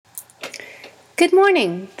Good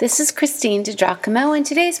morning. This is Christine DiGiacomo, and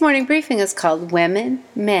today's morning briefing is called Women,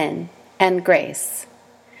 Men, and Grace.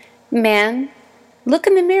 Man, look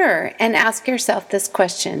in the mirror and ask yourself this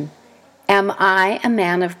question. Am I a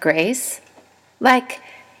man of grace?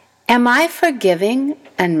 Am I forgiving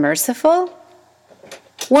and merciful?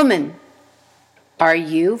 Woman, are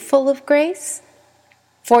you full of grace?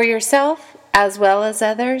 For yourself as well as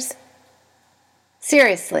others?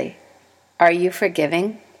 Seriously, are you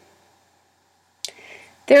forgiving?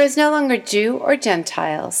 There is no longer Jew or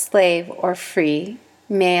Gentile, slave or free,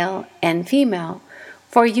 male and female,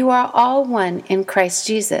 for you are all one in Christ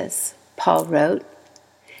Jesus, Paul wrote.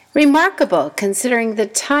 Remarkable considering the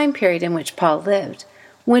time period in which Paul lived,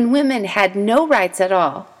 when women had no rights at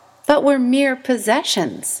all, but were mere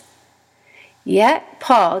possessions. Yet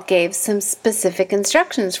Paul gave some specific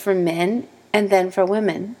instructions for men and then for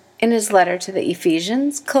women in his letter to the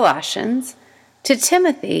Ephesians, Colossians, to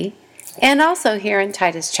Timothy, and also here in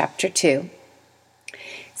Titus chapter 2.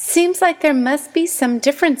 Seems like there must be some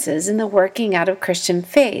differences in the working out of Christian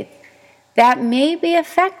faith that may be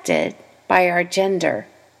affected by our gender.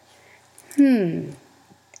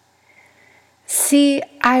 See,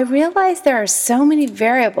 I realize there are so many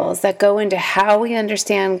variables that go into how we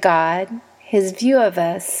understand God, His view of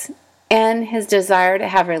us, and His desire to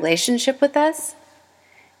have a relationship with us.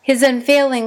 His unfailing